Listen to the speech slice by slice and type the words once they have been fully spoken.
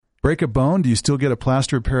Break a bone? Do you still get a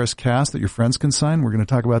plaster of Paris cast that your friends can sign? We're going to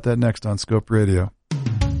talk about that next on Scope Radio.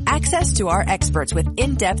 Access to our experts with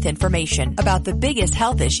in-depth information about the biggest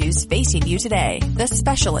health issues facing you today. The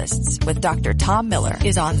Specialists with Dr. Tom Miller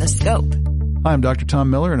is on The Scope. Hi, I'm Dr.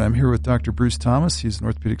 Tom Miller, and I'm here with Dr. Bruce Thomas. He's an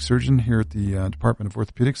orthopedic surgeon here at the Department of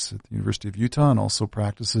Orthopedics at the University of Utah and also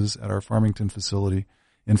practices at our Farmington facility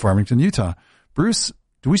in Farmington, Utah. Bruce,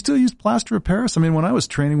 do we still use plaster of Paris? I mean, when I was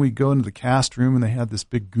training, we'd go into the cast room and they had this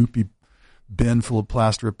big goopy bin full of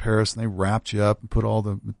plaster of Paris, and they wrapped you up and put all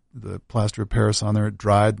the plaster of Paris on there. It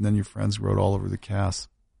dried, and then your friends wrote all over the cast.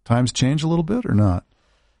 Times change a little bit or not?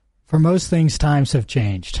 For most things, times have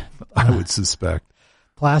changed. I would suspect.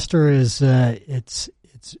 Plaster is it's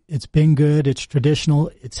been good. It's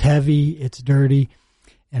traditional. It's heavy. It's dirty,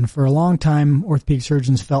 and for a long time, orthopedic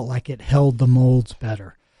surgeons felt like it held the molds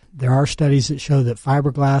better. There are studies that show that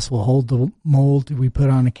fiberglass will hold the mold we put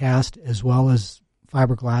on a cast as well as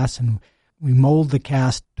fiberglass, and we mold the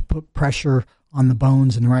cast to put pressure on the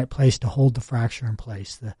bones in the right place to hold the fracture in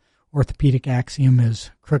place. The orthopedic axiom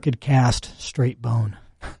is crooked cast, straight bone.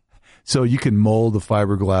 So you can mold the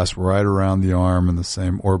fiberglass right around the arm in the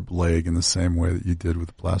same, or leg in the same way that you did with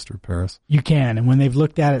the plaster of Paris? You can, and when they've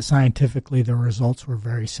looked at it scientifically, the results were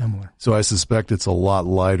very similar. So I suspect it's a lot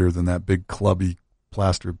lighter than that big clubby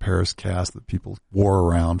plaster of Paris cast that people wore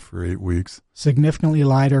around for 8 weeks. Significantly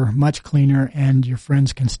lighter, much cleaner, and your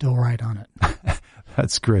friends can still write on it.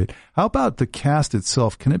 That's great. How about the cast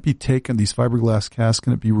itself? Can it be taken, these fiberglass casts,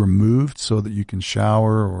 can it be removed so that you can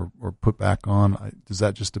shower or put back on? Does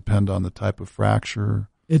that just depend on the type of fracture?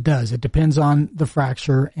 It does. It depends on the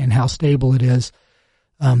fracture and how stable it is.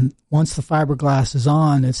 Once the fiberglass is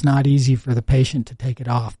on, it's not easy for the patient to take it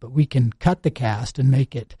off, but we can cut the cast and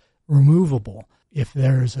make it removable if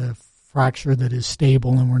there's a fracture that is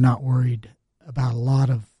stable and we're not worried about a lot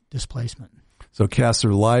of displacement. So casts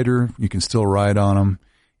are lighter, you can still ride on them,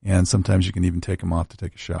 and sometimes you can even take them off to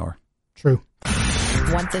take a shower. True.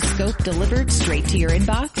 Want The Scope delivered straight to your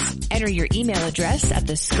inbox? Enter your email address at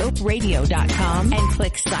thescoperadio.com and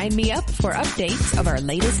click Sign Me Up for updates of our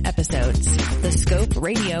latest episodes. The Scope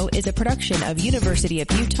Radio is a production of University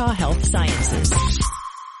of Utah Health Sciences.